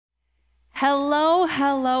Hello,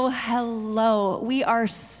 hello, hello. We are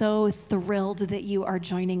so thrilled that you are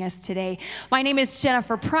joining us today. My name is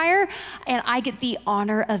Jennifer Pryor, and I get the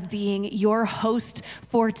honor of being your host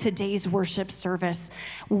for today's worship service.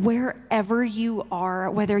 Wherever you are,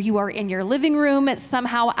 whether you are in your living room,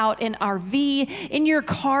 somehow out in RV, in your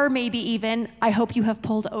car maybe even, I hope you have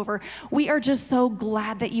pulled over. We are just so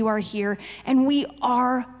glad that you are here, and we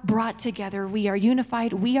are brought together. We are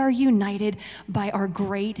unified. We are united by our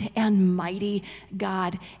great and mighty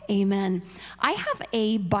God. Amen. I have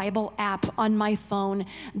a Bible app on my phone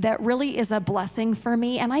that really is a blessing for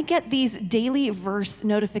me, and I get these daily verse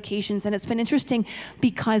notifications, and it's been interesting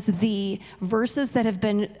because the verses that have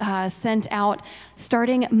been sent out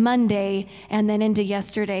starting Monday and then into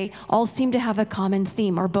yesterday all seem to have a common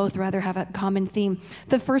theme, or both rather have a common theme.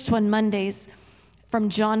 The first one, Mondays, from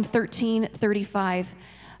John 13:35.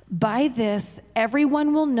 By this,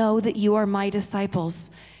 everyone will know that you are my disciples,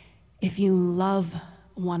 if you love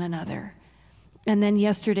one another. And then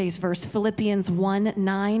yesterday's verse, Philippians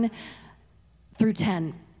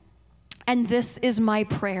 1:9-10. And this is my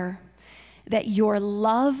prayer, that your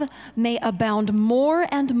love may abound more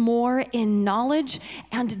and more in knowledge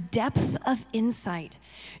and depth of insight,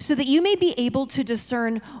 so that you may be able to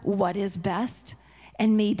discern what is best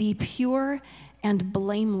and may be pure and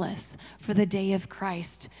blameless for the day of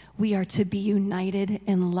Christ. We are to be united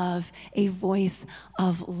in love, a voice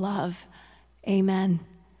of love. Amen.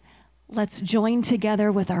 Let's join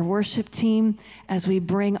together with our worship team as we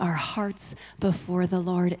bring our hearts before the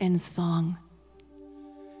Lord in song.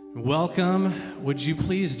 Welcome. Would you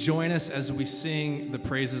please join us as we sing the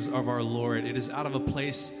praises of our Lord? It is out of a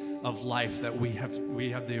place of life that we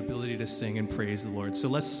have the ability to sing and praise the Lord. So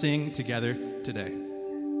let's sing together today.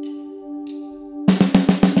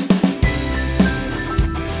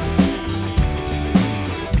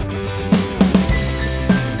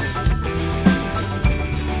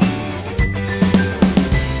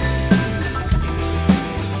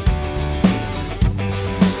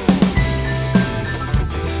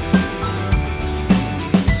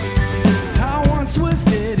 Was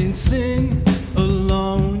dead in sin,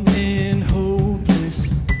 alone and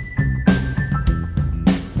hopeless,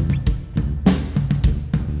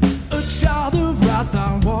 a child of wrath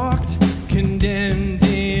I walked, condemned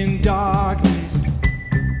in darkness,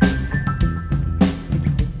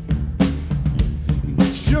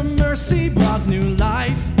 but your mercy brought new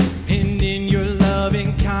life, and in your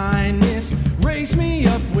loving kindness raised me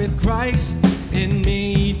up with Christ and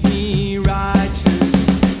made me righteous.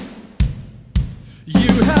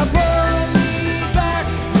 You have won me back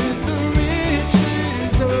with the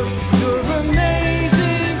riches of your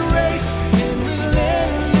amazing grace and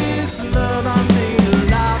relentless love. I'm made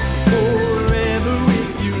alive forever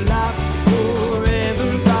with you, life forever.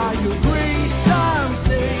 By your grace I'm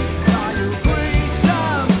saved, by your grace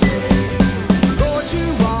I'm saved. Lord,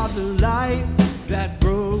 you are the light that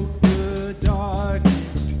broke the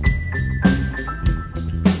darkness.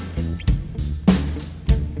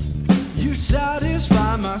 You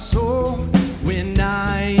satisfy my soul when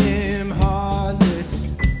I am heartless.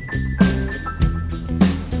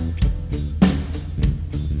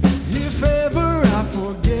 If ever I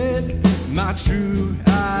forget my true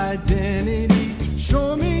identity,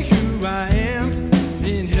 show me who I am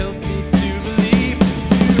and help me to believe.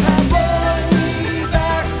 You have won me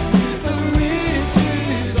back with the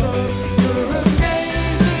riches of your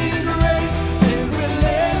amazing grace and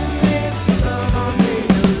relentless love. I'm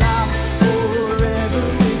made alive forever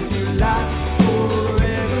with you, life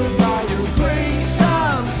forever. By your grace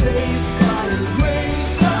I'm saved, by your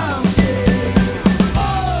grace I'm saved. Oh!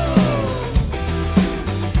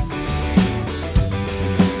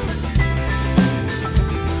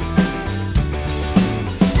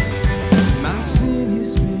 My sin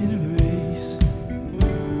has been erased.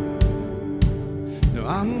 No,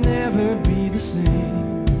 I'll never be the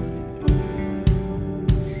same.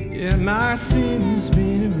 Yeah, my sin has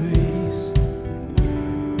been erased.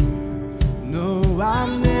 No, I'll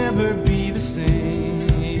never be the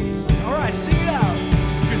same. All right, sing it out.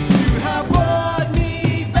 'Cause you have brought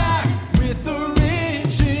me back with the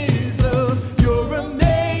riches of your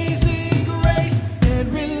amazing grace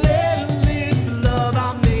and relentless love.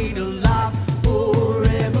 I'm made alive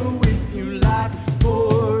forever with you, life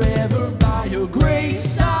forever. By your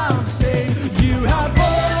grace I'm saved. You have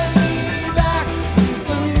brought me back with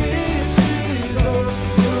the riches of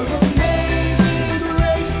your amazing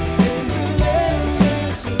grace and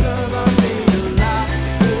relentless love. I'm made alive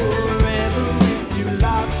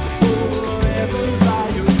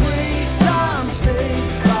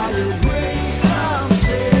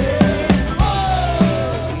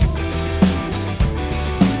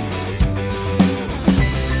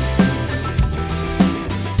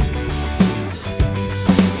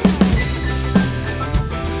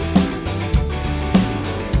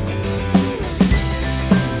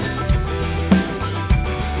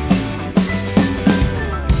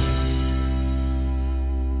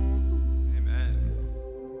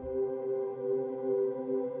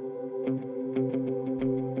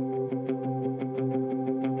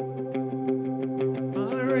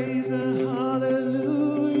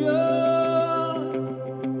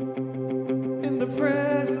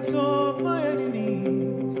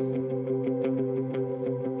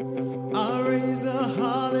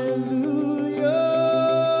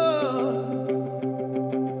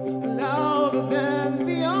louder than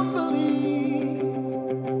the unbelief.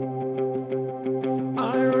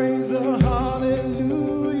 I raise a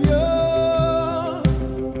hallelujah.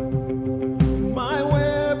 My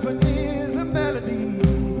weapon is a melody.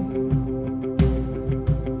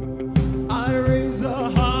 I raise a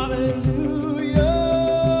hallelujah.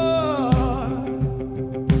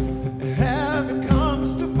 Heaven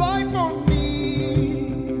comes to fight for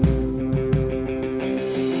me.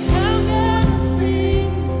 Come and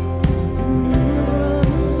sing in the middle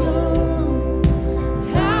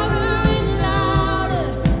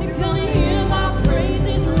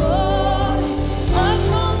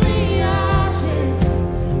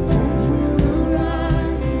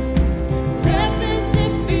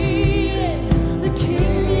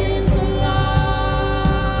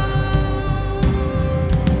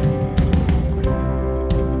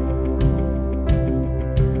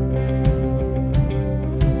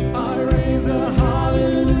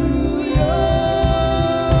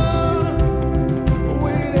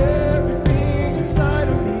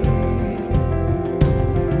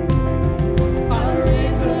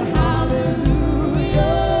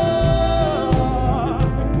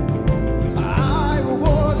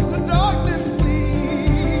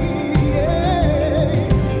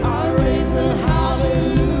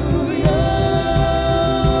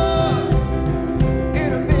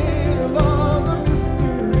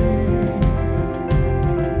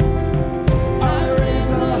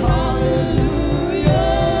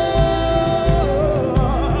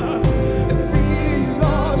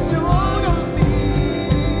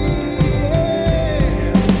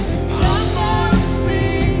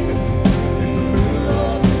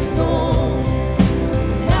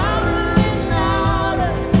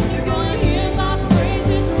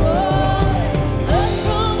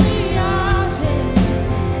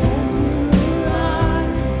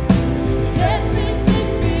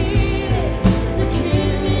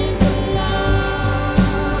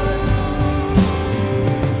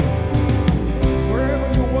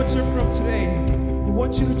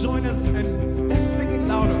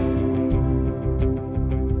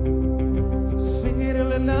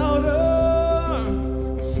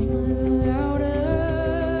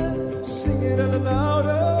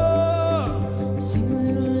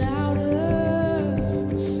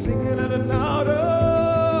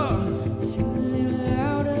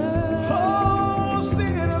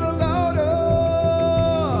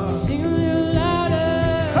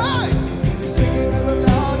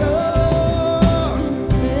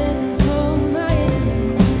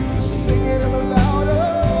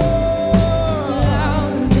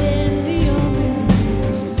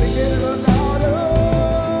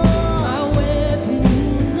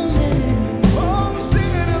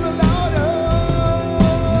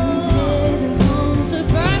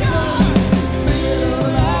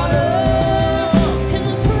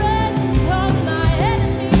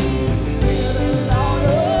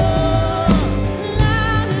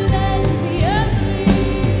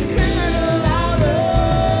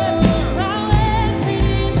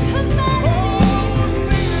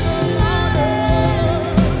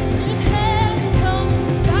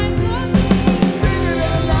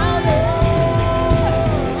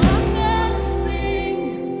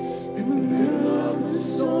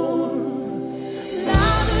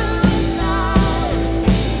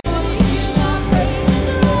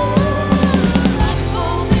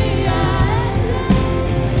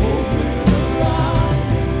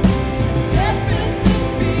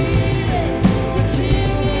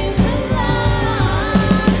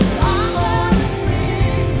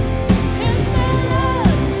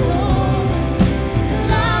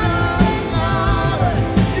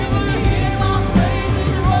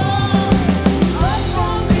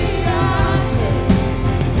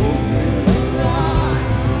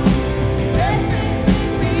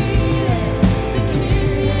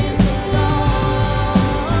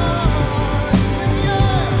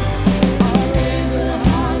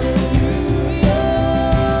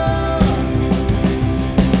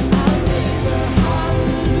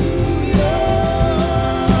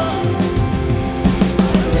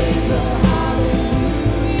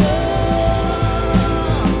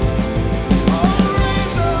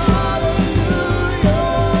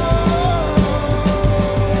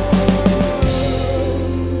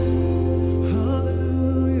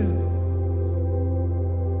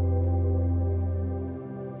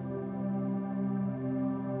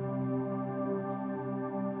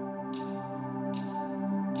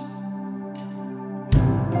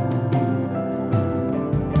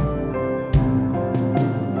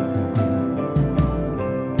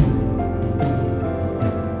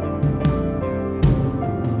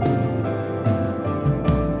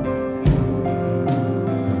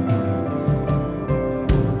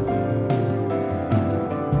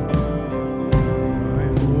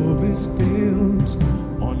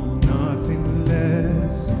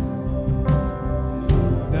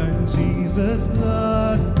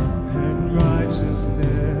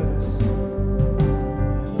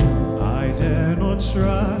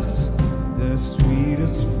trust the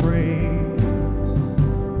sweetest frame,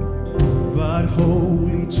 but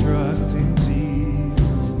wholly trust in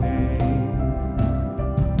Jesus' name.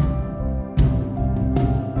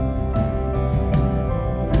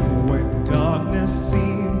 When darkness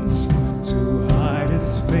seems to hide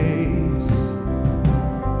His face,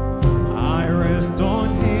 I rest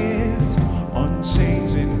on His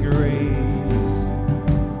unchanging grace.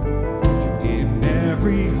 In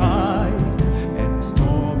every high and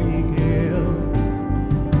stormy gale,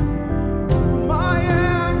 my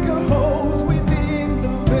anchor holds within the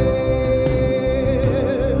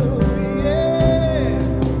veil. Yeah,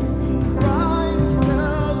 Christ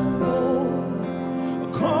alone, a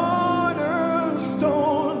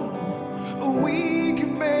cornerstone, weak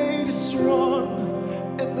made strong,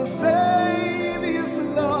 and the Savior's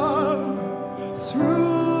love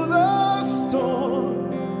through the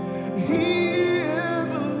storm. He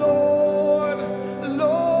is Lord,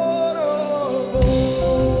 Lord of all.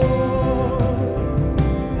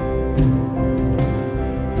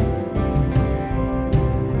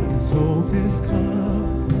 His hope is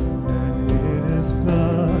covenant in His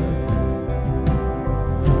blood.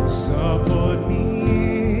 Support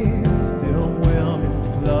me in the overwhelming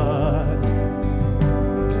flood.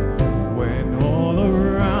 When all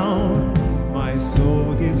around my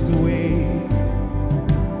soul gives way,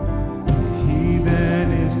 He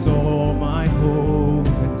then is all my hope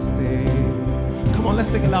and stay. Come on, let's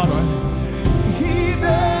sing it louder. He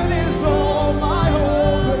then is all my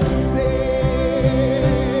hope and stay.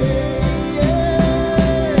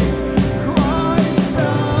 Yeah. Christ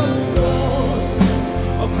our Lord,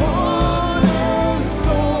 a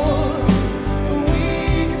cornerstone,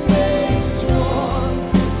 weak made strong,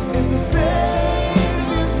 in the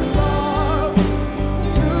Savior's love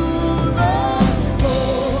through the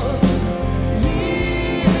storm. He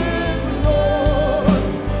is Lord,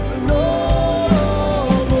 Lord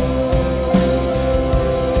of all.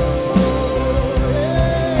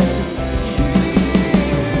 He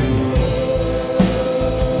is Lord,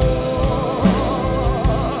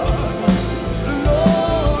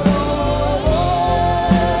 Lord of all.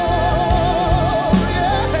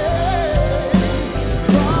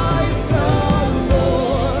 Christ our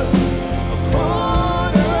Lord, a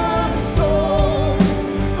cornerstone,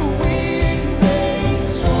 weak made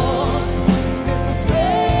strong, in the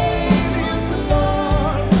Savior's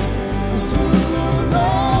love through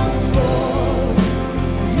the storm.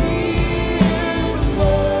 He is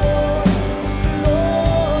Lord,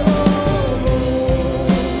 Lord of all.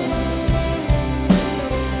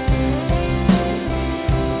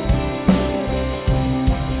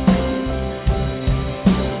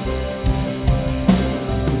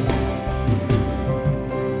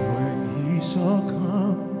 When He shall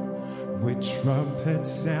come with trumpet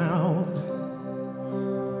sound,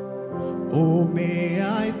 oh, may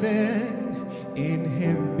I then in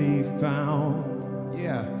Him be found.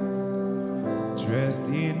 Yeah. Dressed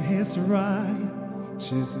in His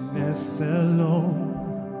righteousness alone,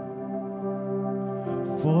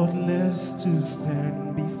 faultless to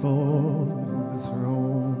stand before the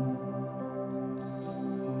throne.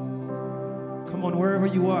 Come on, wherever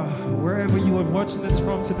you are watching this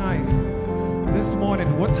from tonight, this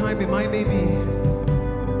morning, what time it might be,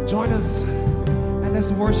 join us and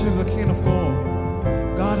let's worship the King of God,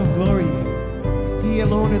 God of glory. He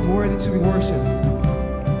alone is worthy to be worshipped.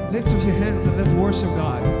 Lift up your hands and let's worship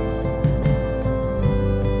God.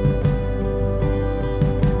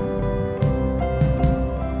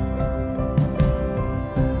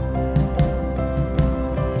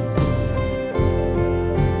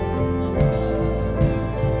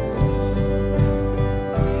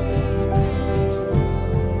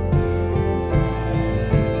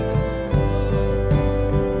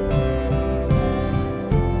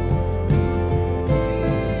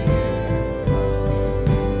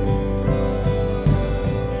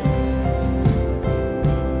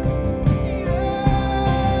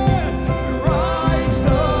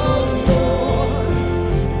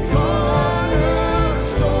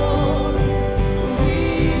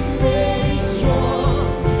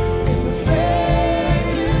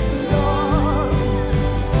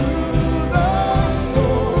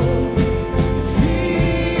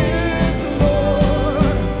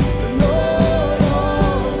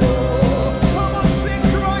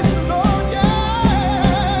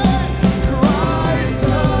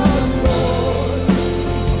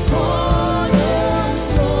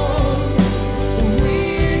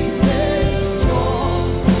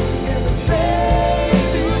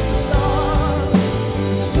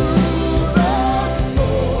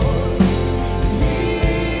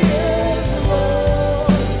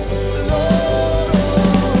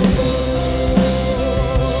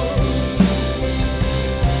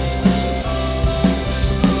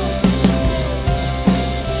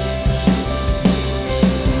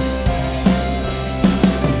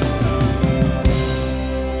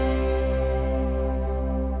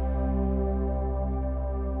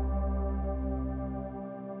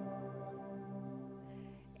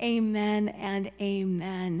 Amen and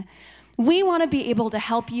amen. We want to be able to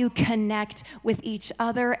help you connect with each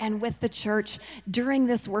other and with the church during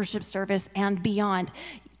this worship service and beyond.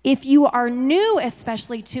 If you are new,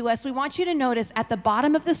 especially to us, we want you to notice at the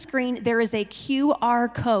bottom of the screen, there is a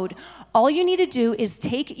QR code. All you need to do is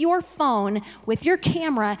take your phone with your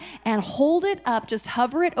camera and hold it up, just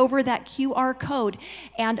hover it over that QR code,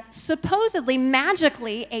 and supposedly,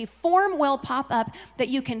 magically, a form will pop up that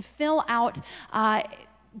you can fill out,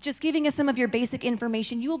 just giving us some of your basic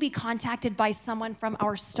information. You will be contacted by someone from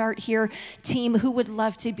our Start Here team who would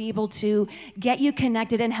love to be able to get you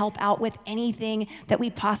connected and help out with anything that we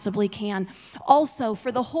possibly can. Also,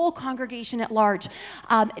 for the whole congregation at large,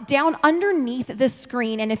 down underneath the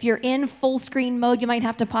screen, and if you're in full screen mode, you might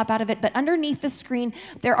have to pop out of it, but underneath the screen,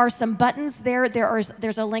 there are some buttons there.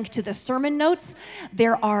 There's a link to the sermon notes.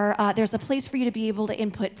 There's a place for you to be able to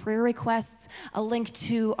input prayer requests, a link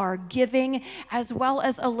to our giving, as well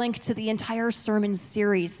as a link to the entire sermon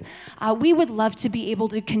series. We would love to be able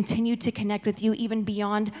to continue to connect with you even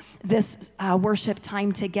beyond this worship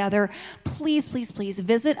time together. Please, please, please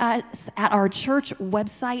visit us at our church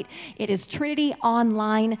website. It is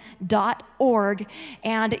trinityonline.org,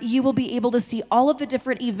 and you will be able to see all of the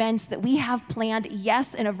different events that we have planned,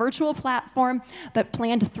 yes, in a virtual platform, but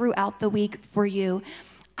planned throughout the week for you.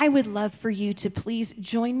 I would love for you to please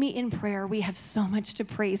join me in prayer. We have so much to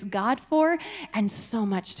praise God for and so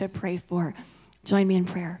much to pray for. Join me in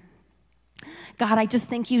prayer. God, I just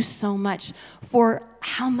thank you so much for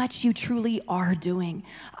how much you truly are doing.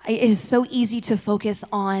 It is so easy to focus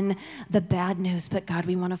on the bad news, but God,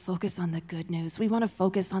 we want to focus on the good news. We want to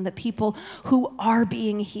focus on the people who are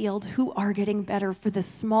being healed, who are getting better, for the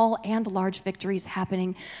small and large victories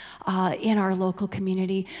happening in our local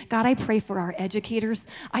community. God, I pray for our educators.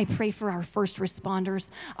 I pray for our first responders.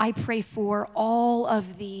 I pray for all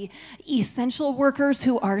of the essential workers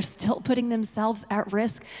who are still putting themselves at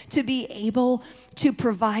risk to be able to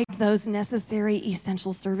provide those necessary essential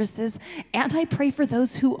services. And I pray for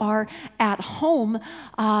those who are at home,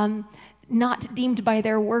 not deemed by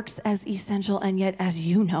their works as essential, and yet, as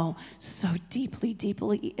you know, so deeply,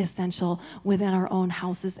 deeply essential within our own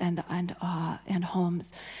houses and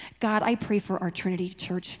homes. God, I pray for our Trinity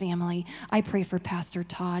Church family. I pray for Pastor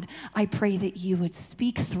Todd. I pray that you would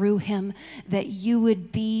speak through him, that you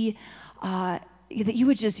would be, that you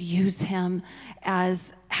would just use him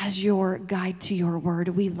as your guide to your word.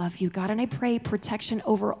 We love you, God. And I pray protection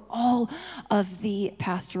over all of the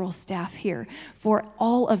pastoral staff here for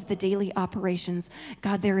all of the daily operations.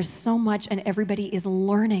 God, there is so much and everybody is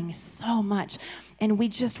learning so much. And we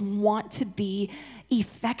just want to be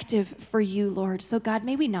effective for you, Lord. So God,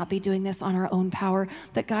 may we not be doing this on our own power,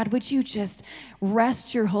 but God, would you just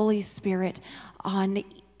rest your Holy Spirit on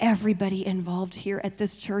everybody involved here at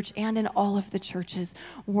this church and in all of the churches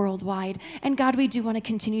worldwide. And God, we do want to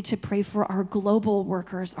continue to pray for our global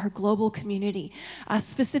workers, our global community.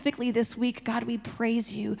 Specifically this week, God, we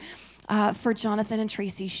praise you for Jonathan and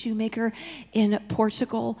Tracy Shoemaker in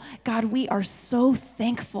Portugal. God, we are so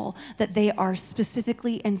thankful that they are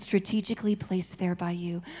specifically and strategically placed there by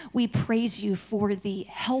you. We praise you for the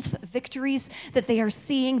health victories that they are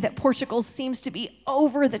seeing, that Portugal seems to be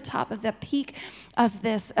over the top of the peak of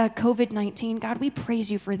this COVID-19. God, we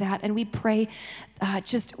praise you for that, and we pray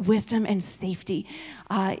just wisdom and safety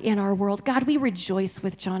in our world. God, we rejoice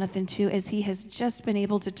with Jonathan, too, as he has just been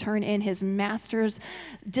able to turn in his master's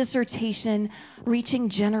dissertation, reaching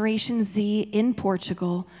Generation Z in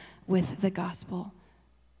Portugal with the gospel.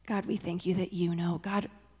 God, we thank you that you know. God,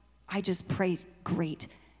 I just pray great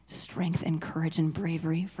strength and courage and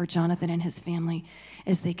bravery for Jonathan and his family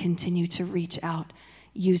as they continue to reach out.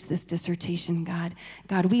 Use this dissertation, God.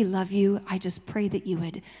 God, we love you. I just pray that you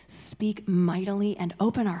would speak mightily and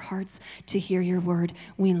open our hearts to hear your word.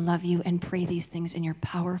 We love you and pray these things in your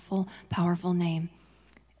powerful, powerful name.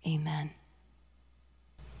 Amen.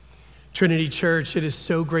 Trinity Church, it is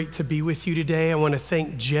so great to be with you today. I want to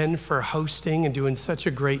thank Jen for hosting and doing such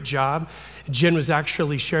a great job. Jen was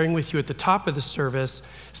actually sharing with you at the top of the service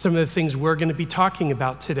some of the things we're going to be talking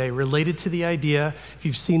about today related to the idea, if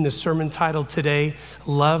you've seen the sermon title today,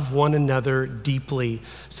 Love One Another Deeply.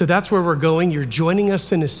 So that's where we're going. You're joining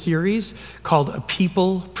us in a series called A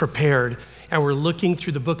People Prepared. And we're looking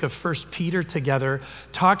through the book of 1 Peter together,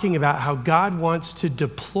 talking about how God wants to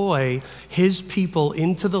deploy his people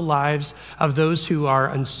into the lives of those who are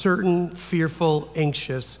uncertain, fearful,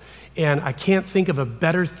 anxious. And I can't think of a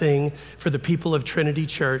better thing for the people of Trinity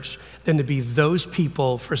Church than to be those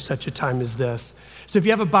people for such a time as this. So if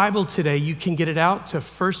you have a Bible today, you can get it out to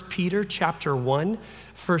 1 Peter chapter 1.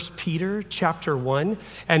 1 Peter chapter 1.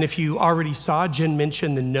 And if you already saw, Jen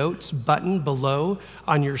mentioned the notes button below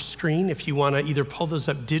on your screen. If you want to either pull those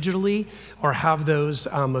up digitally or have those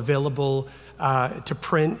available to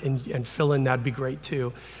print and fill in, that'd be great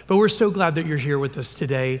too. But we're so glad that you're here with us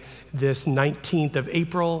today, this 19th of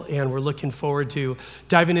April, and we're looking forward to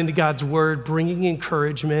diving into God's word, bringing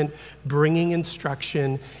encouragement, bringing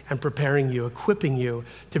instruction, and preparing you, equipping you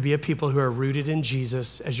to be a people who are rooted in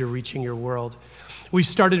Jesus as you're reaching your world. We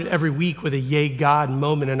started every week with a Yay God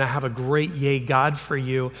moment, and I have a great Yay God for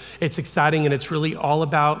you. It's exciting, and it's really all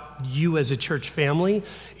about you as a church family.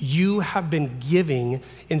 You have been giving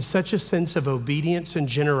in such a sense of obedience and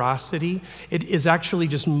generosity. It is actually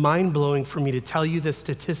just mind-blowing for me to tell you this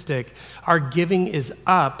statistic. Our giving is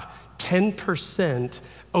up 10%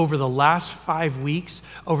 over the last 5 weeks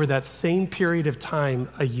over that same period of time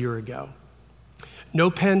a year ago. No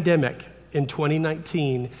pandemic in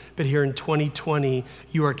 2019, but here in 2020,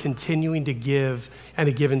 you are continuing to give and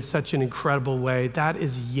to give in such an incredible way. That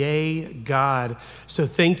is Yay God. So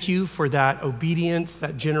thank you for that obedience,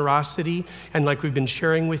 that generosity. And like we've been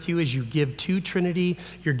sharing with you, as you give to Trinity,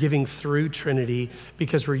 you're giving through Trinity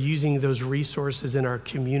because we're using those resources in our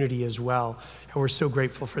community as well. And we're so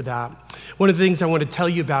grateful for that. One of the things I want to tell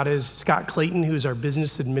you about is Scott Clayton, who's our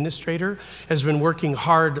business administrator, has been working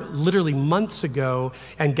hard literally months ago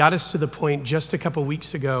and got us to the point just a couple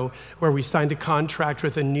weeks ago where we signed a contract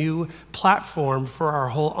with a new platform for our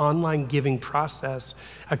whole online giving process,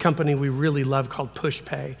 a company we really love called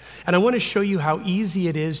PushPay. And I want to show you how easy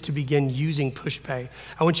it is to begin using PushPay.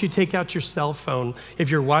 I want you to take out your cell phone. If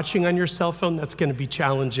you're watching on your cell phone, that's going to be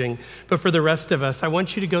challenging. But for the rest of us, I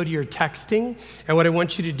want you to go to your texting. And what I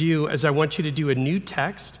want you to do is I want you to do a new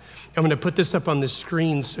text. I'm going to put this up on the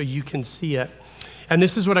screen so you can see it. And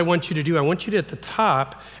this is what I want you to do. I want you to, at the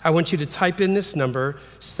top, I want you to type in this number,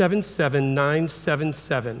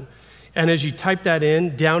 77977. And as you type that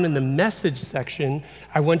in, down in the message section,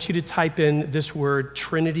 I want you to type in this word,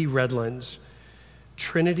 Trinity Redlands.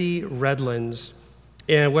 Trinity Redlands.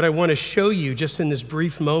 And what I want to show you just in this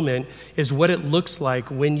brief moment is what it looks like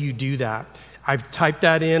when you do that. I've typed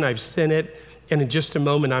that in, I've sent it, and in just a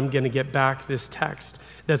moment, I'm going to get back this text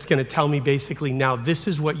that's going to tell me basically now this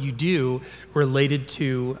is what you do related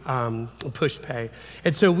to PushPay.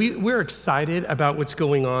 And so we're excited about what's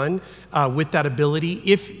going on with that ability.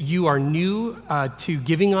 If you are new to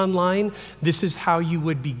giving online, this is how you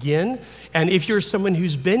would begin. And if you're someone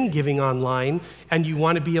who's been giving online and you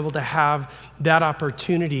want to be able to have that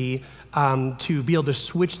opportunity to be able to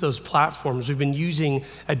switch those platforms. We've been using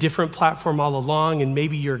a different platform all along, and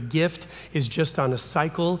maybe your gift is just on a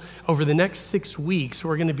cycle. Over the next 6 weeks,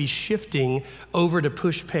 we're going to be shifting over to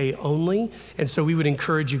PushPay only. And so we would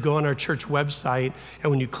encourage you, go on our church website,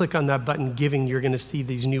 and when you click on that button, Giving, you're going to see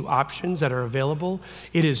these new options that are available.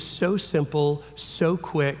 It is so simple, so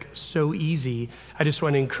quick, so easy. I just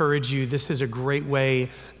want to encourage you, this is a great way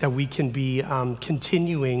that we can be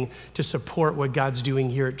continuing to support what God's doing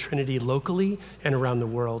here at Trinity locally and around the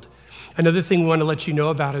world. Another thing we want to let you know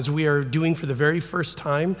about is we are doing for the very first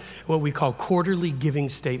time what we call quarterly giving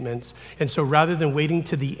statements. And so rather than waiting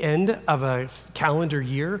to the end of a calendar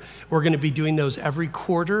year, we're going to be doing those every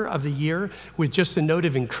quarter of the year with just a note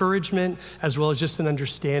of encouragement as well as just an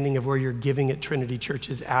understanding of where your giving at Trinity Church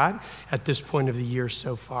is at this point of the year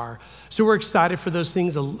so far. So we're excited for those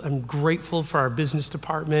things. I'm grateful for our business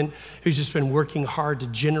department who's just been working hard to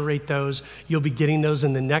generate those. You'll be getting those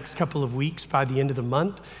in the next couple of weeks by the end of the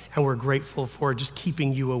month. And we're grateful for just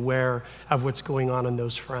keeping you aware of what's going on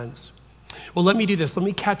those fronts. Well, let me do this. Let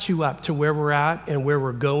me catch you up to where we're at and where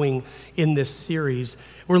we're going in this series.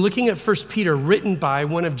 We're looking at 1 Peter, written by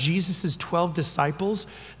one of Jesus' 12 disciples,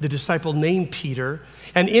 the disciple named Peter.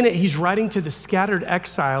 And in it, he's writing to the scattered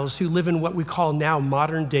exiles who live in what we call now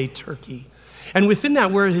modern-day Turkey. And within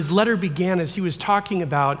that, where his letter began, as he was talking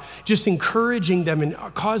about just encouraging them and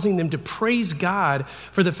causing them to praise God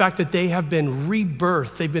for the fact that they have been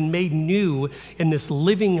rebirthed, they've been made new in this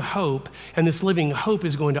living hope, and this living hope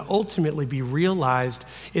is going to ultimately be realized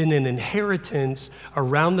in an inheritance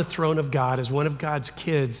around the throne of God as one of God's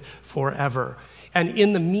kids forever. And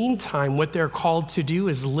in the meantime, what they're called to do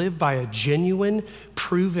is live by a genuine,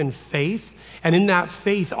 proven faith. And in that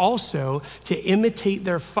faith also to imitate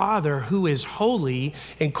their Father who is holy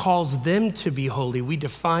and calls them to be holy. We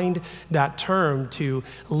defined that term to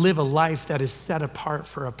live a life that is set apart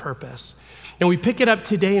for a purpose. And we pick it up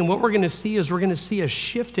today, and what we're going to see is we're going to see a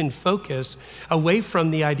shift in focus away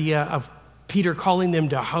from the idea of Peter calling them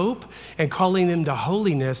to hope and calling them to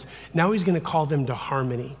holiness. Now he's going to call them to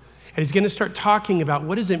harmony. And he's going to start talking about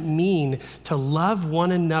what does it mean to love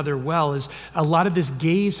one another well. As a lot of this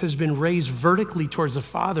gaze has been raised vertically towards the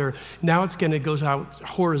Father, now it's going to go out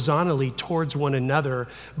horizontally towards one another,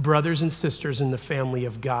 brothers and sisters in the family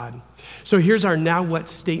of God. So here's our now what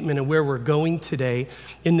statement and where we're going today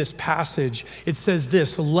in this passage. It says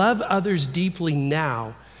this: love others deeply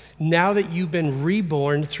now that you've been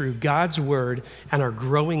reborn through God's word and are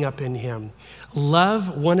growing up in him.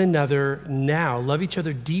 Love one another now. Love each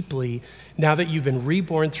other deeply now that you've been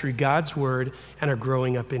reborn through God's word and are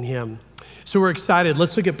growing up in him. So we're excited.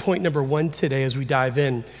 Let's look at point number 1 today as we dive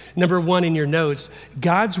in. Number 1 in your notes,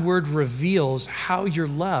 God's word reveals how you're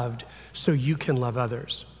loved so you can love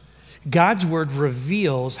others. God's word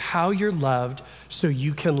reveals how you're loved so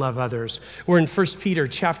you can love others. We're in 1 Peter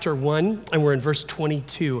chapter 1, and we're in verse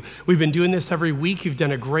 22. We've been doing this every week. You've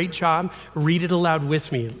done a great job. Read it out loud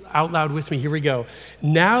with me. Here we go.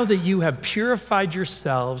 Now that you have purified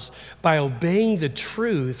yourselves by obeying the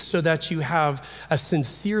truth so that you have a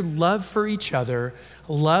sincere love for each other,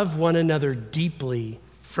 love one another deeply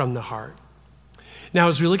from the heart. Now,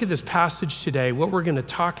 as we look at this passage today, what we're going to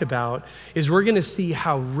talk about is we're going to see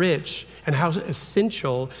how rich and how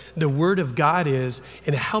essential the Word of God is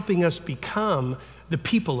in helping us become the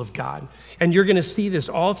people of God. And you're going to see this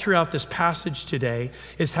all throughout this passage today,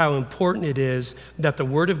 is how important it is that the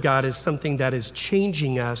Word of God is something that is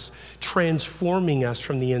changing us, transforming us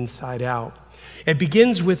from the inside out. It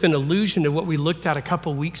begins with an allusion to what we looked at a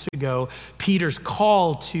couple weeks ago, Peter's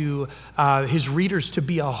call to his readers to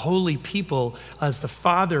be a holy people as the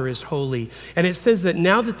Father is holy. And it says that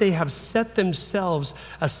now that they have set themselves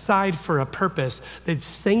aside for a purpose, they've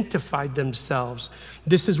sanctified themselves.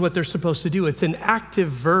 This is what they're supposed to do. It's an active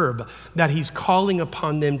verb that he's calling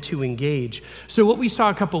upon them to engage. So what we saw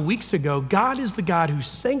a couple weeks ago, God is the God who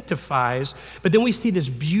sanctifies, but then we see this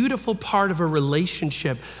beautiful part of a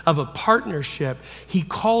relationship, of a partnership. He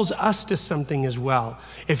calls us to something as well.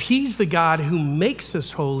 If he's the God who makes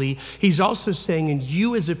us holy, he's also saying, and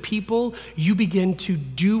you as a people, you begin to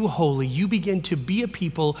do holy. You begin to be a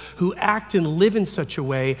people who act and live in such a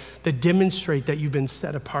way that demonstrate that you've been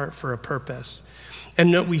set apart for a purpose.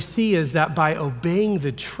 And what we see is that by obeying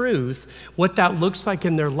the truth, what that looks like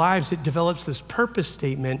in their lives, it develops this purpose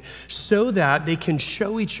statement so that they can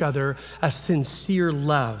show each other a sincere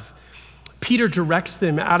love. Peter directs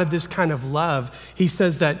them out of this kind of love. He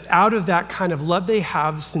says that out of that kind of love they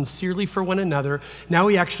have sincerely for one another, now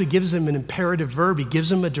he actually gives them an imperative verb. He gives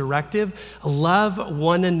them a directive: love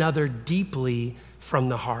one another deeply from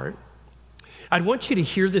the heart. I'd want you to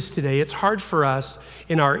hear this today. It's hard for us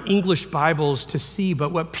in our English Bibles to see,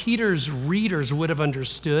 but what Peter's readers would have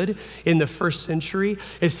understood in the first century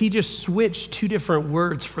is he just switched 2 different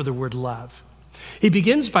words for the word love. He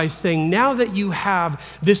begins by saying, now that you have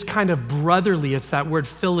this kind of brotherly, it's that word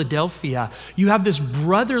Philadelphia, you have this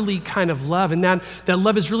brotherly kind of love, and that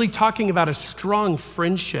love is really talking about a strong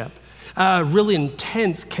friendship, a really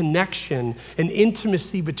intense connection and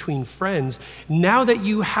intimacy between friends. Now that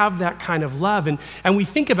you have that kind of love, and we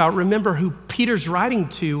think about, remember who Peter's writing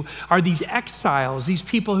to are these exiles, these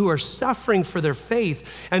people who are suffering for their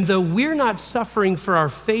faith. And though we're not suffering for our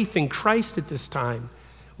faith in Christ at this time,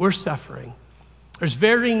 we're suffering. There's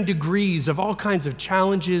varying degrees of all kinds of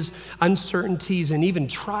challenges, uncertainties, and even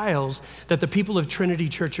trials that the people of Trinity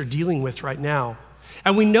Church are dealing with right now.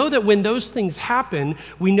 And we know that when those things happen,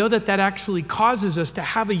 we know that that actually causes us to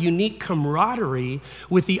have a unique camaraderie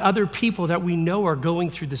with the other people that we know are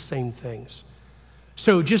going through the same things.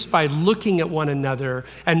 So just by looking at one another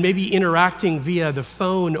and maybe interacting via the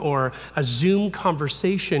phone or a Zoom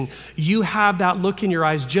conversation, you have that look in your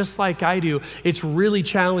eyes just like I do. It's really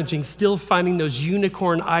challenging still finding those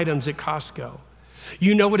unicorn items at Costco.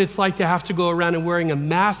 You know what it's like to have to go around and wearing a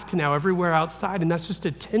mask now everywhere outside, and that's just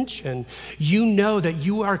a tension. You know that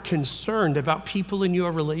you are concerned about people in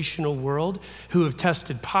your relational world who have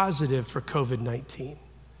tested positive for COVID-19.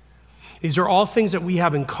 These are all things that we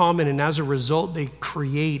have in common, and as a result, they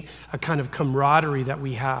create a kind of camaraderie that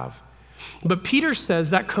we have. But Peter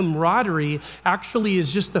says that camaraderie actually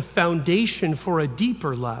is just the foundation for a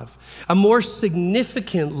deeper love, a more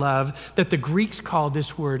significant love that the Greeks call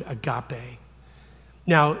this word agape.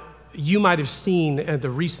 Now, you might have seen at the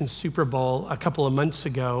recent Super Bowl a couple of months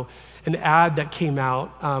ago an ad that came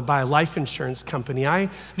out by a life insurance company. I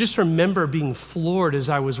just remember being floored as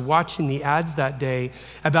I was watching the ads that day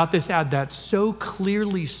about this ad that so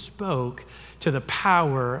clearly spoke to the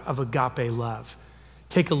power of agape love.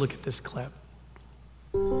 Take a look at this clip.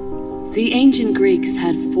 The ancient Greeks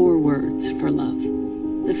had 4 words for love.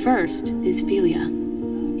 The first is philia.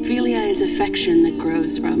 Philia is affection that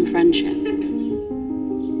grows from friendship.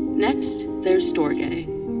 Next, there's storge.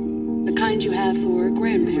 the kind you have for a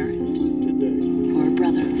grandparent or a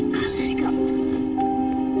brother. Let's go.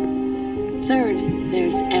 Third,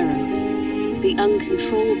 there's eros, the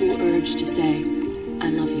uncontrollable urge to say, I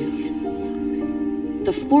love you.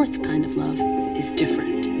 The fourth kind of love is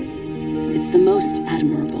different. It's the most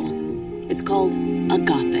admirable. It's called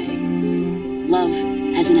agape. Love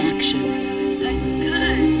as an action. This is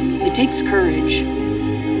good. It takes courage,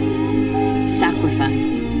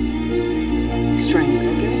 sacrifice,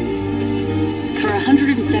 strength. For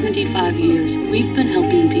 175 years, we've been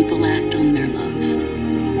helping people act on their love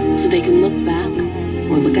so they can look back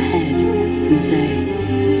or look ahead and say,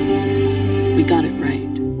 we got it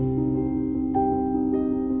right.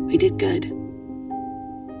 We did good.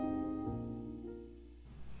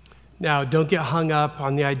 Now, don't get hung up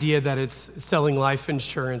on the idea that it's selling life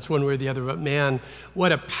insurance one way or the other, but man,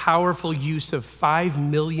 what a powerful use of $5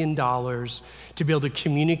 million to be able to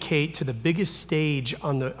communicate to the biggest stage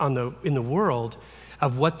in the world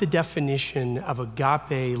of what the definition of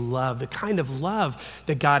agape love, the kind of love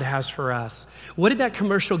that God has for us. What did that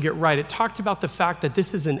commercial get right? It talked about the fact that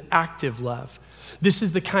this is an active love. This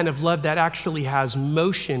is the kind of love that actually has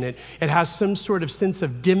motion. It has some sort of sense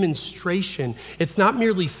of demonstration. It's not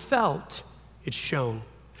merely felt, it's shown.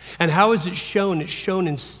 And how is it shown? It's shown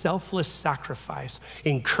in selfless sacrifice,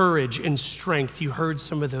 in courage, in strength. You heard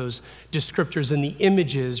some of those descriptors, and the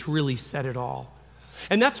images really said it all.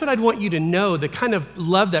 And that's what I'd want you to know, the kind of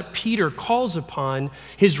love that Peter calls upon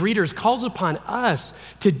his readers, calls upon us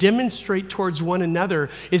to demonstrate towards one another,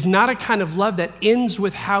 is not a kind of love that ends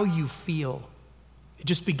with how you feel. It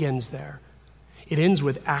just begins there. It ends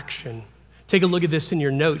with action. Take a look at this in your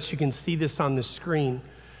notes. You can see this on the screen.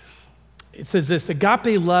 It says this: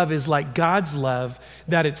 agape love is like God's love,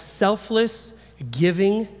 that it's selfless,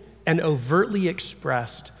 giving, and overtly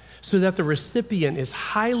expressed, so that the recipient is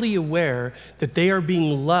highly aware that they are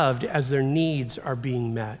being loved as their needs are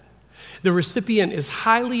being met. The recipient is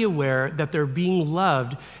highly aware that they're being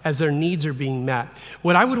loved as their needs are being met.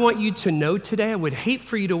 What I would want you to know today, I would hate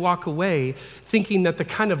for you to walk away thinking that the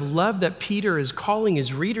kind of love that Peter is calling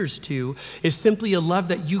his readers to is simply a love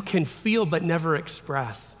that you can feel but never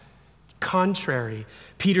express. Contrary,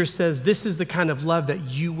 Peter says this is the kind of love that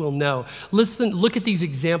you will know. Listen, look at these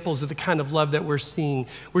examples of the kind of love that we're seeing.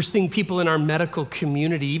 We're seeing people in our medical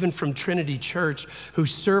community, even from Trinity Church, who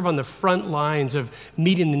serve on the front lines of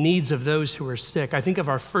meeting the needs of those who are sick. I think of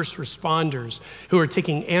our first responders who are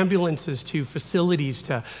taking ambulances to facilities,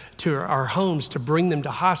 to our homes, to bring them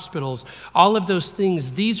to hospitals. All of those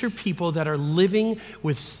things, these are people that are living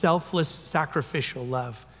with selfless, sacrificial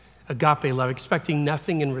love, agape love, expecting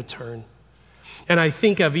nothing in return. And I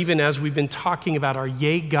think of, even as we've been talking about our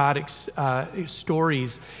Yay God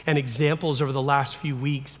stories and examples over the last few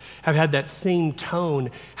weeks, have had that same tone,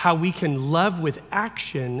 how we can love with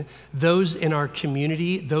action those in our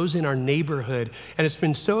community, those in our neighborhood. And it's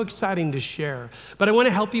been so exciting to share. But I want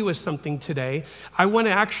to help you with something today. I want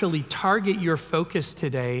to actually target your focus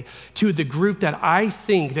today to the group that I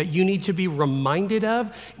think that you need to be reminded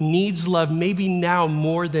of needs love maybe now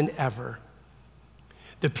more than ever.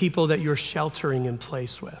 The people that you're sheltering in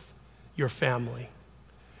place with, your family.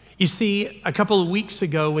 You see, a couple of weeks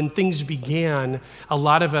ago when things began, a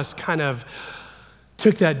lot of us kind of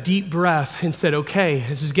took that deep breath and said, okay,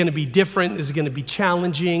 this is gonna be different, this is gonna be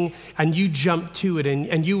challenging, and you jumped to it,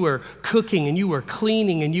 and you were cooking, and you were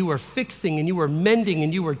cleaning, and you were fixing, and you were mending,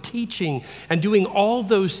 and you were teaching, and doing all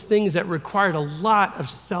those things that required a lot of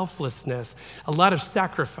selflessness, a lot of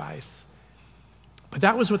sacrifice. But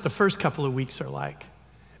that was what the first couple of weeks are like.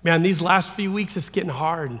 Man, these last few weeks, it's getting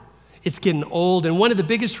hard. It's getting old. And one of the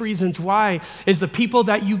biggest reasons why is the people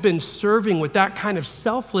that you've been serving with that kind of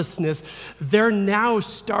selflessness, they're now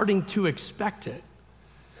starting to expect it.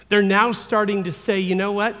 They're now starting to say, you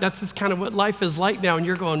know what? That's just kind of what life is like now. And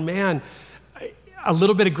you're going, man, a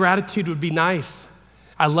little bit of gratitude would be nice.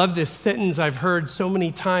 I love this sentence I've heard so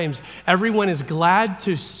many times. Everyone is glad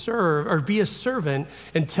to serve or be a servant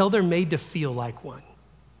until they're made to feel like one.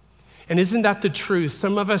 And isn't that the truth?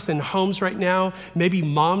 Some of us in homes right now, maybe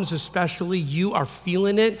moms especially, you are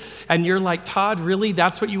feeling it, and you're like, Todd, really?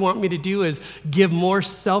 That's what you want me to do, is give more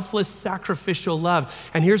selfless, sacrificial love.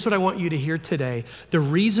 And here's what I want you to hear today. The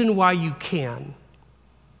reason why you can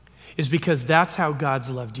is because that's how God's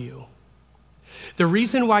loved you. The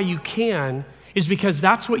reason why you can is because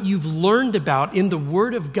that's what you've learned about in the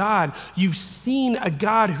Word of God. You've seen a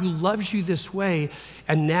God who loves you this way,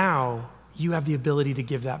 and now you have the ability to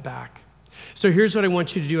give that back. So here's what I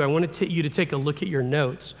want you to do. I want you to take a look at your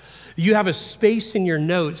notes. You have a space in your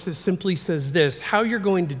notes that simply says this: how you're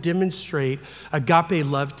going to demonstrate agape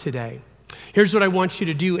love today. Here's what I want you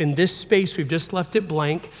to do in this space. We've just left it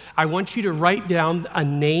blank. I want you to write down a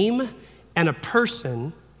name and a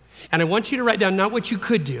person, and I want you to write down not what you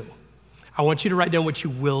could do. I want you to write down what you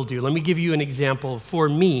will do. Let me give you an example. For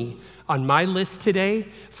me, on my list today,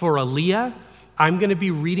 for Aaliyah, I'm going to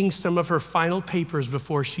be reading some of her final papers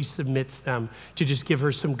before she submits them to just give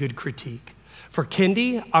her some good critique. For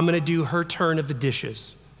Kendi, I'm going to do her turn of the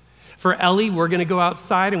dishes. For Ellie, we're going to go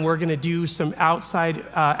outside and we're going to do some outside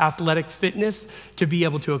athletic fitness to be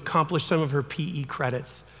able to accomplish some of her PE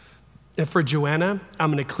credits. And for Joanna,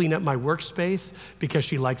 I'm going to clean up my workspace because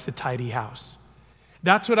she likes a tidy house.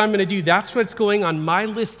 That's what I'm going to do. That's what's going on my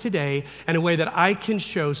list today in a way that I can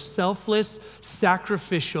show selfless,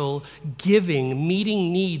 sacrificial, giving,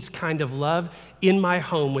 meeting needs kind of love in my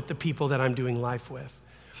home with the people that I'm doing life with.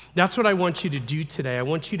 That's what I want you to do today. I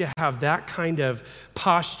want you to have that kind of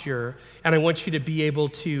posture, and I want you to be able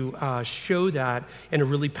to show that in a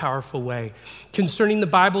really powerful way. Concerning the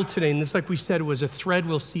Bible today, and this, like we said, was a thread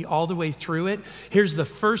we'll see all the way through it. Here's the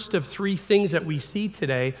first of three things that we see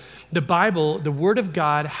today. The Bible, the Word of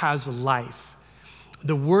God, has life.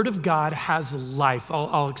 The Word of God has life.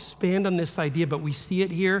 I'll expand on this idea, but we see it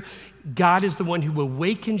here. God is the one who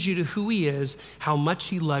awakens you to who He is, how much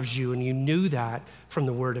He loves you, and you knew that from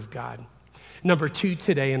the Word of God. Number 2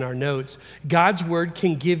 today in our notes, God's Word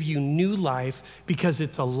can give you new life because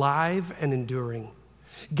it's alive and enduring.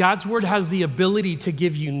 God's Word has the ability to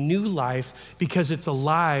give you new life because it's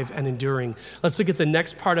alive and enduring. Let's look at the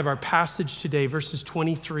next part of our passage today, verses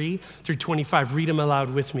 23 through 25. Read them aloud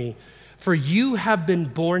with me. For you have been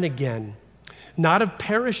born again, not of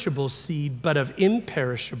perishable seed, but of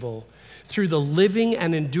imperishable, through the living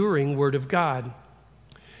and enduring Word of God.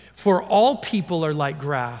 For all people are like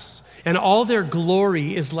grass, and all their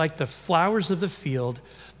glory is like the flowers of the field.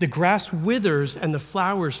 The grass withers and the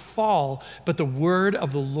flowers fall, but the word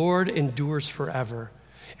of the Lord endures forever.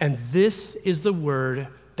 And this is the word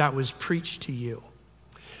that was preached to you.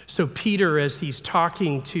 So Peter, as he's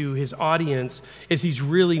talking to his audience, as he's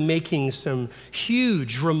really making some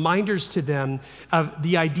huge reminders to them of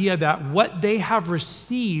the idea that what they have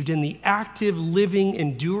received in the active, living,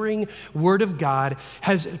 enduring Word of God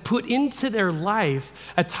has put into their life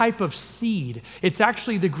a type of seed. It's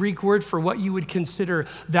actually the Greek word for what you would consider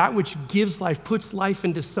that which gives life, puts life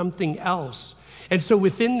into something else. And so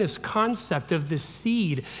within this concept of this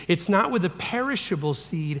seed, it's not with a perishable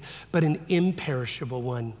seed, but an imperishable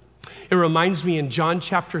one. It reminds me in John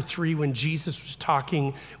chapter 3 when Jesus was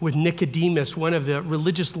talking with Nicodemus, one of the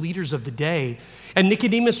religious leaders of the day. And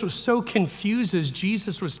Nicodemus was so confused as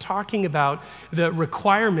Jesus was talking about the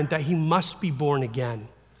requirement that he must be born again.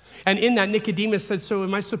 And in that, Nicodemus said, so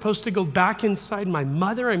am I supposed to go back inside my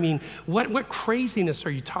mother? I mean, what craziness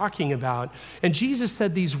are you talking about? And Jesus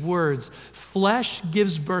said these words, flesh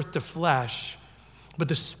gives birth to flesh, but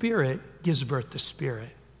the Spirit gives birth to spirit.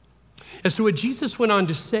 And so what Jesus went on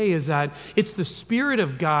to say is that it's the Spirit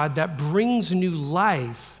of God that brings new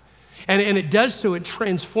life. And it does so, it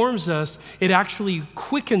transforms us, it actually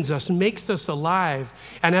quickens us, makes us alive.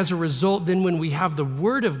 And as a result, then when we have the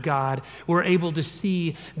Word of God, we're able to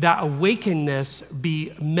see that awakenedness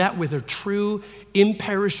be met with a true,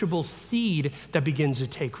 imperishable seed that begins to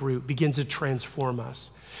take root, begins to transform us.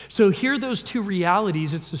 So hear those two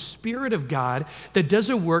realities. It's the Spirit of God that does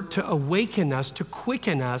a work to awaken us, to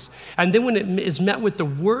quicken us. And then when it is met with the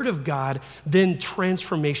Word of God, then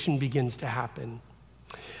transformation begins to happen.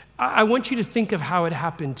 I want you to think of how it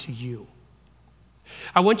happened to you.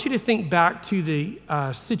 I want you to think back to the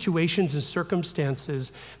situations and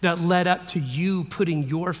circumstances that led up to you putting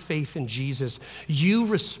your faith in Jesus, you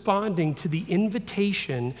responding to the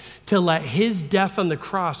invitation to let His death on the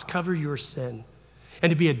cross cover your sin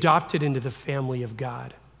and to be adopted into the family of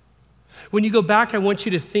God. When you go back, I want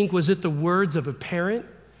you to think, was it the words of a parent?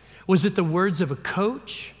 Was it the words of a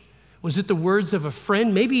coach? Was it the words of a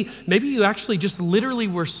friend? Maybe you actually just literally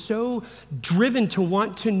were so driven to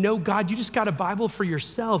want to know God, you just got a Bible for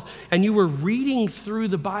yourself and you were reading through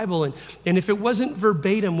the Bible. And if it wasn't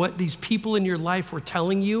verbatim what these people in your life were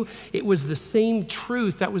telling you, it was the same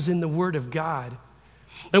truth that was in the Word of God.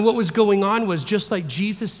 And what was going on was, just like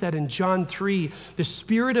Jesus said in John 3, the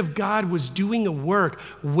Spirit of God was doing a work,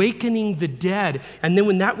 wakening the dead. And then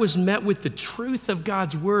when that was met with the truth of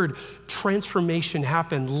God's word, transformation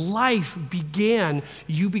happened. Life began.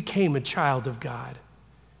 You became a child of God.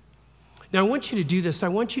 Now, I want you to do this. I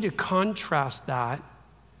want you to contrast that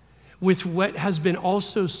with what has been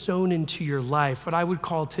also sown into your life, what I would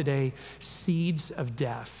call today seeds of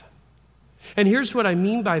death. And here's what I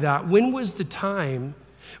mean by that. When was the time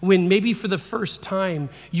when maybe for the first time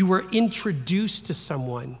you were introduced to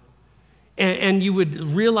someone And you would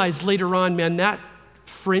realize later on, man, that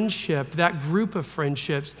friendship, that group of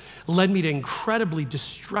friendships led me to incredibly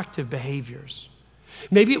destructive behaviors.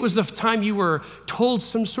 Maybe it was the time you were told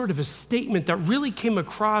some sort of a statement that really came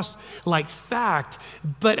across like fact,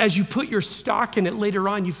 but as you put your stock in it later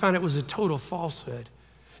on, you found it was a total falsehood.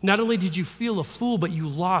 Not only did you feel a fool, but you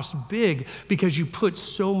lost big because you put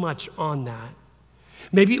so much on that.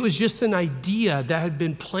 Maybe it was just an idea that had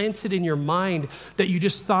been planted in your mind that you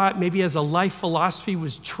just thought maybe as a life philosophy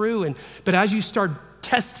was true, but as you start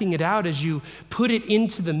testing it out, as you put it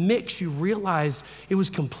into the mix, you realized it was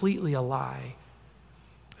completely a lie.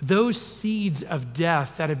 Those seeds of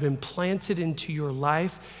death that have been planted into your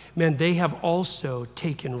life, man, they have also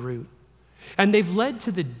taken root. And they've led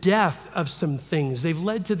to the death of some things. They've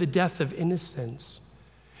led to the death of innocence.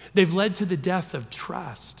 They've led to the death of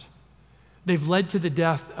trust. They've led to the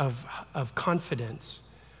death of confidence.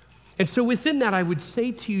 And so within that, I would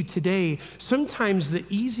say to you today, sometimes the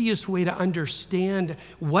easiest way to understand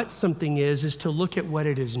what something is to look at what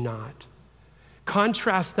it is not.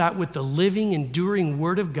 Contrast that with the living, enduring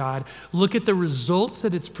Word of God. Look at the results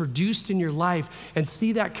that it's produced in your life and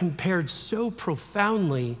see that compared so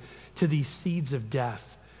profoundly to these seeds of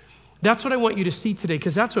death. That's what I want you to see today,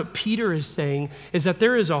 because that's what Peter is saying, is that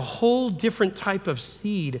there is a whole different type of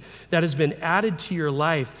seed that has been added to your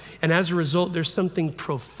life. And as a result, there's something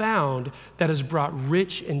profound that has brought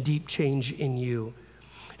rich and deep change in you.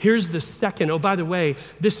 Here's the second. Oh, by the way,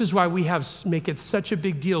 this is why we make it such a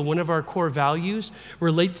big deal. One of our core values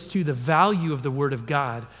relates to the value of the Word of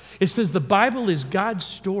God. It says the Bible is God's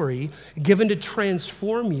story given to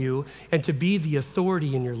transform you and to be the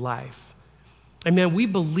authority in your life. And man, we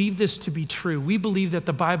believe this to be true. We believe that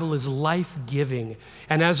the Bible is life-giving.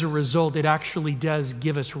 And as a result, it actually does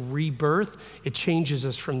give us rebirth. It changes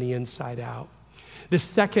us from the inside out. The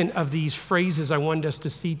second of these phrases I wanted us to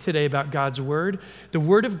see today about God's Word, the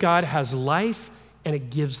Word of God has life and it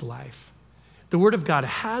gives life. The Word of God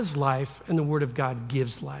has life and the Word of God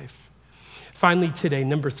gives life. Finally today,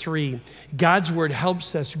 number 3, God's Word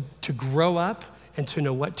helps us to grow up and to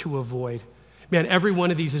know what to avoid. Man, every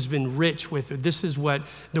one of these has been rich with, this is what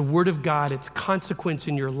the Word of God, its consequence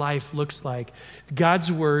in your life looks like. God's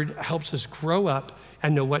Word helps us grow up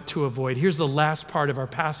and know what to avoid. Here's the last part of our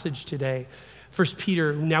passage today. 1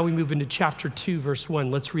 Peter, now we move into chapter 2, verse 1.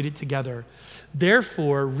 Let's read it together.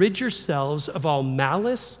 Therefore, rid yourselves of all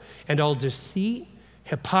malice and all deceit,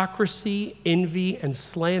 hypocrisy, envy, and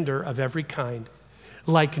slander of every kind.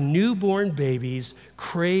 Like newborn babies,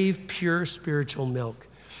 crave pure spiritual milk,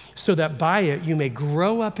 so that by it you may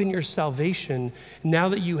grow up in your salvation now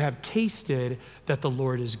that you have tasted that the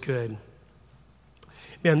Lord is good.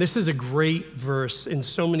 Man, this is a great verse in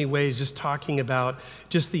so many ways, just talking about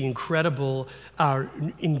just the incredible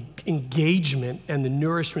engagement and the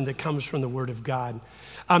nourishment that comes from the Word of God.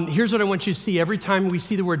 Here's what I want you to see. Every time we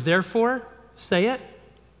see the word therefore, say it.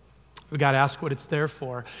 We got to ask what it's there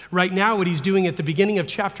for. Right now, what he's doing at the beginning of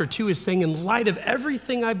chapter 2 is saying, in light of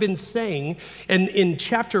everything I've been saying, and in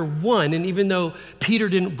chapter 1, and even though Peter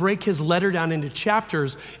didn't break his letter down into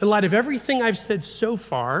chapters, in light of everything I've said so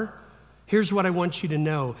far, here's what I want you to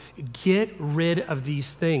know. Get rid of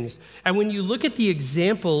these things. And when you look at the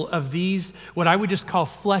example of these, what I would just call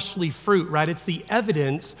fleshly fruit, right? It's the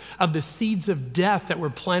evidence of the seeds of death that were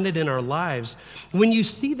planted in our lives. When you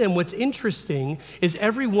see them, what's interesting is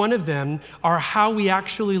every one of them are how we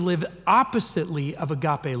actually live oppositely of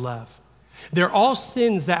agape love. They're all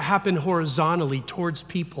sins that happen horizontally towards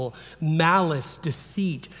people: malice,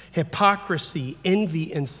 deceit, hypocrisy,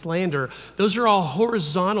 envy, and slander. Those are all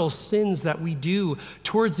horizontal sins that we do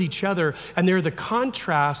towards each other, and they're the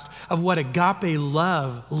contrast of what agape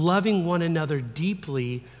love, loving one another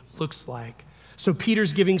deeply, looks like. So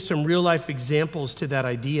Peter's giving some real life examples to that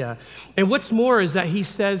idea. And what's more is that he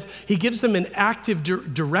says, he gives them an active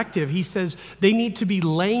directive. He says they need to be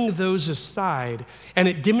laying those aside. And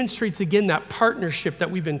it demonstrates again that partnership that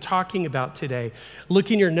we've been talking about today. Look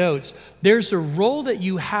in your notes. There's a role that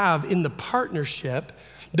you have in the partnership,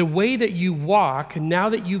 the way that you walk now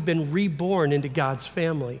that you've been reborn into God's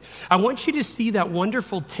family. I want you to see that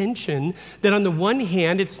wonderful tension that on the one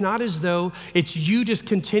hand, it's not as though it's you just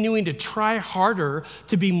continuing to try harder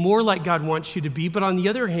to be more like God wants you to be, but on the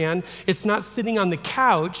other hand, it's not sitting on the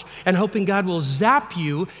couch and hoping God will zap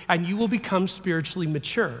you and you will become spiritually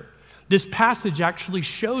mature. This passage actually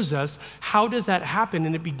shows us how does that happen,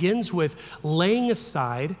 and it begins with laying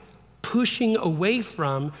aside pushing away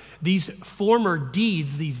from these former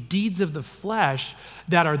deeds, these deeds of the flesh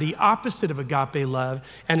that are the opposite of agape love,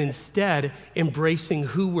 and instead embracing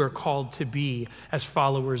who we're called to be as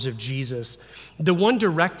followers of Jesus. The one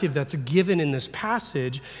directive that's given in this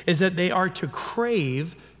passage is that they are to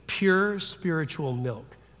crave pure spiritual milk.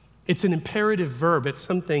 It's an imperative verb. It's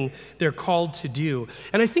something they're called to do.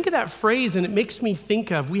 And I think of that phrase, and it makes me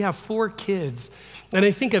think of, we have 4 kids, and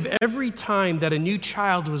I think of every time that a new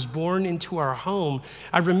child was born into our home,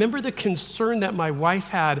 I remember the concern that my wife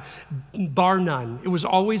had, bar none. It was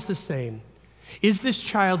always the same. Is this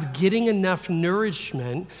child getting enough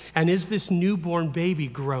nourishment, and is this newborn baby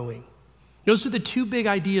growing? Those are the 2 big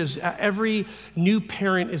ideas every new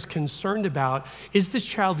parent is concerned about. Is this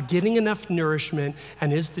child getting enough nourishment,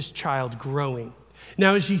 and is this child growing?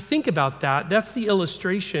 Now, as you think about that, that's the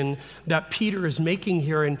illustration that Peter is making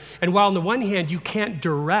here. And while on the one hand, you can't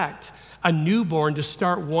direct a newborn to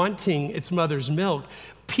start wanting its mother's milk,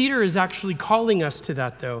 Peter is actually calling us to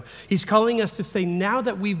that, though. He's calling us to say, now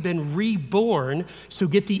that we've been reborn, so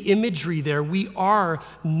get the imagery there, we are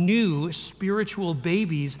new spiritual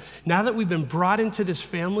babies. Now that we've been brought into this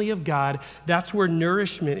family of God, that's where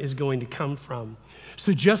nourishment is going to come from.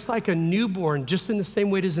 So just like a newborn, just in the same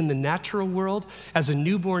way it is in the natural world, as a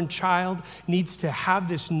newborn child needs to have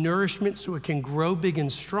this nourishment so it can grow big and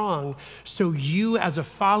strong, so you as a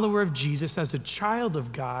follower of Jesus, as a child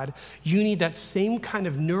of God, you need that same kind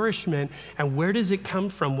of nourishment. And where does it come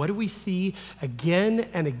from? What do we see again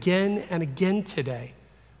and again and again today?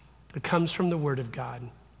 It comes from the Word of God.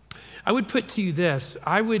 I would put to you this.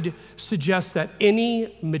 I would suggest that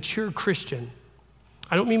any mature Christian,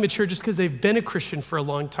 I don't mean mature just because they've been a Christian for a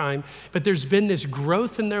long time, but there's been this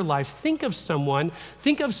growth in their life. Think of someone's,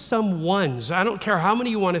 I don't care how many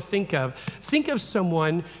you want to think of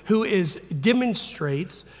someone who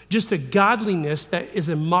demonstrates just a godliness that is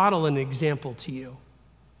a model and example to you.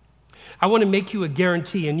 I want to make you a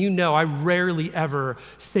guarantee, and you know I rarely ever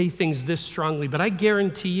say things this strongly, but I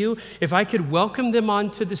guarantee you, if I could welcome them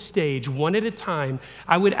onto the stage one at a time,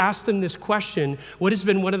 I would ask them this question: what has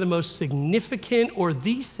been one of the most significant or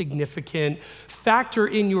the significant factor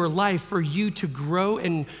in your life for you to grow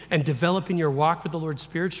and develop in your walk with the Lord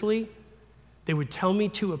spiritually? They would tell me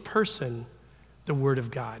to a person the Word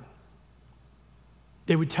of God.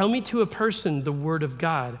 They would tell me to a person the Word of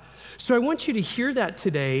God. So I want you to hear that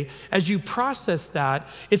today as you process that.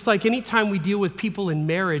 It's like anytime we deal with people in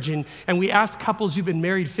marriage and we ask couples who've been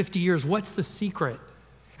married 50 years, what's the secret?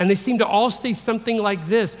 And they seem to all say something like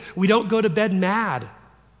this: we don't go to bed mad.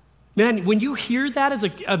 Man, when you hear that as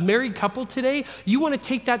a married couple today, you want to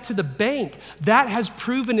take that to the bank. That has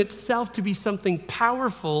proven itself to be something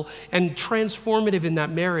powerful and transformative in that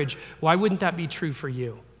marriage. Why wouldn't that be true for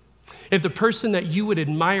you? If the person that you would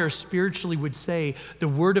admire spiritually would say, the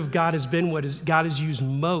Word of God has been what God has used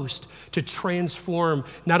most to transform,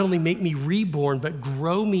 not only make me reborn, but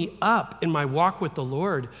grow me up in my walk with the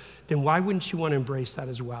Lord, then why wouldn't you want to embrace that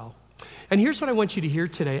as well? And here's what I want you to hear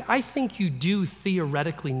today. I think you do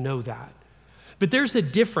theoretically know that. But there's a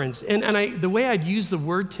difference. And the way I'd use the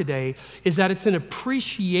word today is that it's an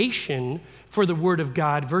appreciation for the Word of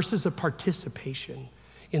God versus a participation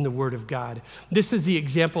in the Word of God. This is the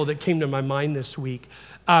example that came to my mind this week.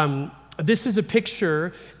 This is a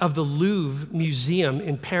picture of the Louvre Museum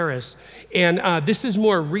in Paris. And this is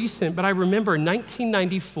more recent, but I remember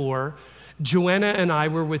 1994, Joanna and I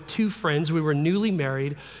were with 2 friends. We were newly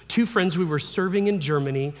married, 2 friends we were serving in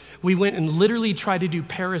Germany. We went and literally tried to do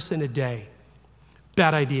Paris in a day.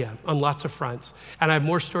 Bad idea on lots of fronts. And I have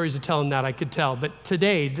more stories to tell than that I could tell. But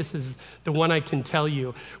today, this is the one I can tell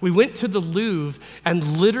you. We went to the Louvre, and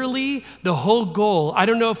literally the whole goal, I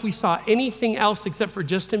don't know if we saw anything else except for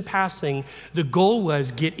just in passing, the goal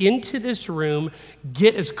was get into this room,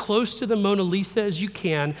 get as close to the Mona Lisa as you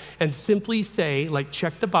can, and simply say, like,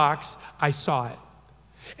 check the box, I saw it.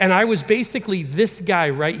 And I was basically this guy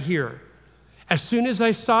right here. As soon as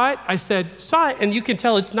I saw it, I said, saw it. And you can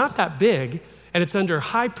tell it's not that big, and it's under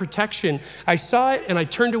high protection. I saw it and I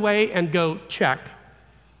turned away and go, check.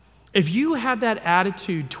 If you have that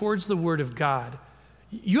attitude towards the Word of God,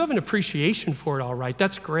 you have an appreciation for it, all right,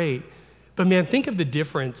 that's great. But man, think of the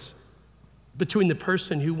difference between the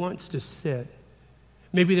person who wants to sit.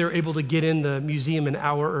 Maybe they're able to get in the museum an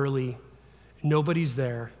hour early, nobody's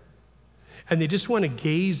there, and they just want to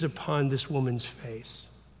gaze upon this woman's face.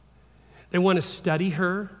 They want to study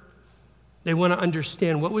her. They want to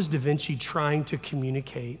understand what was Da Vinci trying to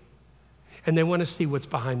communicate, and they want to see what's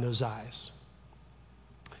behind those eyes.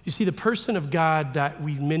 You see, the person of God that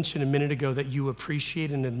we mentioned a minute ago that you appreciate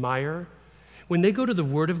and admire, when they go to the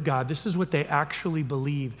Word of God, this is what they actually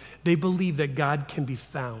believe. They believe that God can be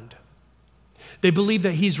found. They believe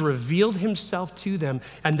that he's revealed himself to them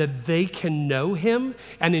and that they can know him.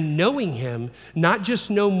 And in knowing him, not just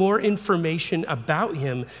know more information about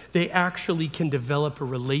him, they actually can develop a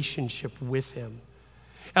relationship with him.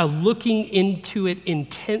 Looking into it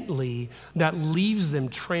intently, that leaves them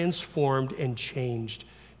transformed and changed,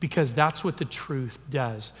 because that's what the truth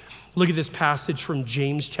does. Look at this passage from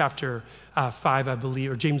James chapter 5, I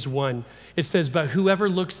believe, or James 1. It says, "But whoever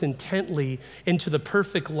looks intently into the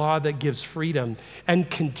perfect law that gives freedom and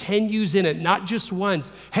continues in it," not just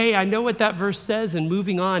once, hey, I know what that verse says and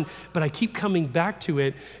moving on, but I keep coming back to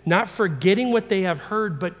it, not forgetting what they have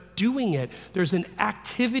heard, but doing it. There's an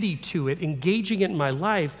activity to it, engaging it in my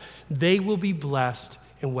life. They will be blessed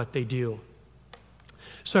in what they do.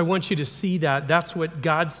 So I want you to see that. That's what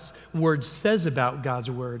God's word says about God's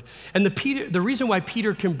word. And the reason why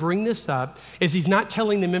Peter can bring this up is he's not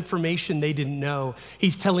telling them information they didn't know.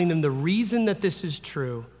 He's telling them the reason that this is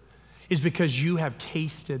true is because you have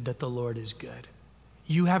tasted that the Lord is good.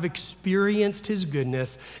 You have experienced his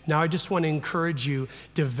goodness. Now I just want to encourage you,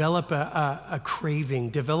 develop a craving,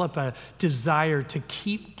 develop a desire to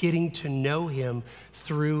keep getting to know him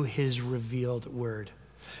through his revealed word.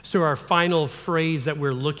 So our final phrase that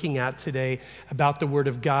we're looking at today about the Word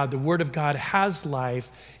of God has life,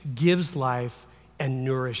 gives life, and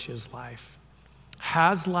nourishes life.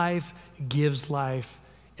 Has life, gives life,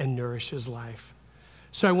 and nourishes life.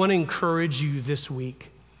 So I want to encourage you this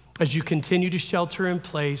week, as you continue to shelter in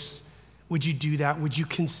place, would you do that? Would you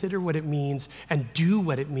consider what it means and do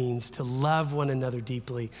what it means to love one another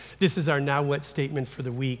deeply? This is our now what statement for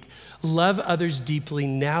the week. Love others deeply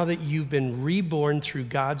now that you've been reborn through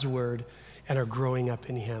God's word and are growing up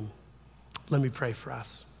in him. Let me pray for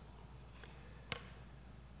us.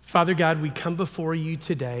 Father God, we come before you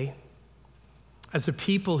today as a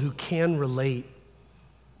people who can relate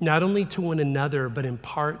not only to one another, but in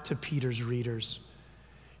part to Peter's readers.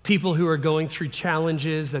 People who are going through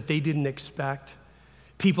challenges that they didn't expect.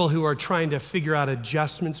 People who are trying to figure out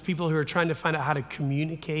adjustments. People who are trying to find out how to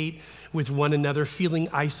communicate with one another, feeling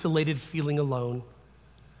isolated, feeling alone.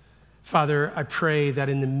 Father, I pray that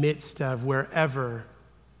in the midst of wherever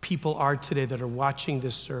people are today that are watching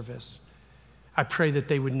this service, I pray that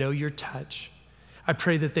they would know your touch. I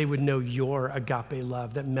pray that they would know your agape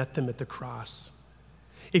love that met them at the cross.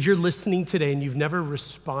 If you're listening today and you've never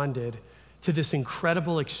responded to this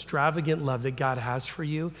incredible, extravagant love that God has for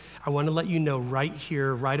you, I want to let you know right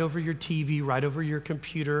here, right over your TV, right over your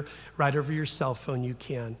computer, right over your cell phone, you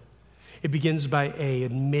can. It begins by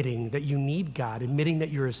admitting that you need God, admitting that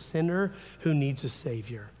you're a sinner who needs a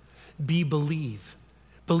Savior. Believe.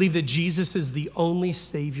 Believe that Jesus is the only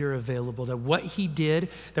Savior available, that what he did,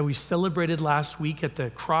 that we celebrated last week at the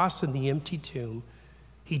cross and the empty tomb,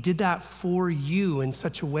 he did that for you in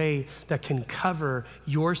such a way that can cover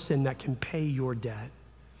your sin, that can pay your debt.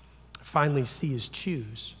 Finally, C is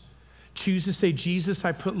choose. Choose to say, Jesus,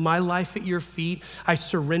 I put my life at your feet. I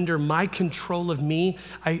surrender my control of me.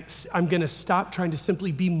 I'm going to stop trying to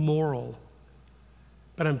simply be moral,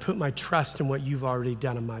 but I'm put my trust in what you've already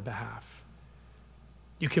done on my behalf.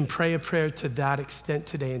 You can pray a prayer to that extent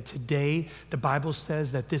today. And today, the Bible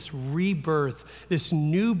says that this rebirth, this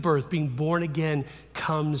new birth, being born again,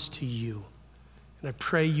 comes to you. And I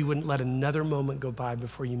pray you wouldn't let another moment go by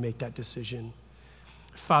before you make that decision.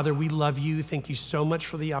 Father, we love you. Thank you so much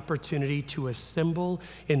for the opportunity to assemble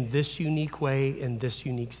in this unique way, in this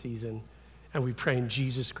unique season. And we pray in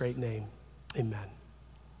Jesus' great name, amen.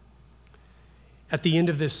 At the end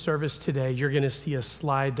of this service today, you're going to see a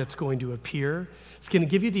slide that's going to appear. It's going to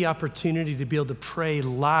give you the opportunity to be able to pray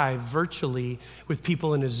live virtually with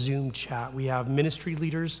people in a Zoom chat. We have ministry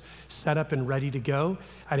leaders set up and ready to go.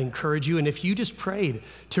 I'd encourage you, and if you just prayed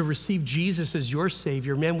to receive Jesus as your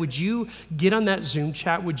Savior, man, would you get on that Zoom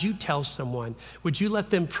chat? Would you tell someone? Would you let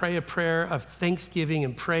them pray a prayer of thanksgiving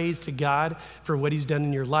and praise to God for what he's done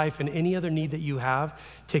in your life, and any other need that you have?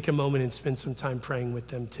 Take a moment and spend some time praying with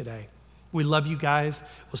them today. We love you guys.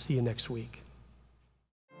 We'll see you next week.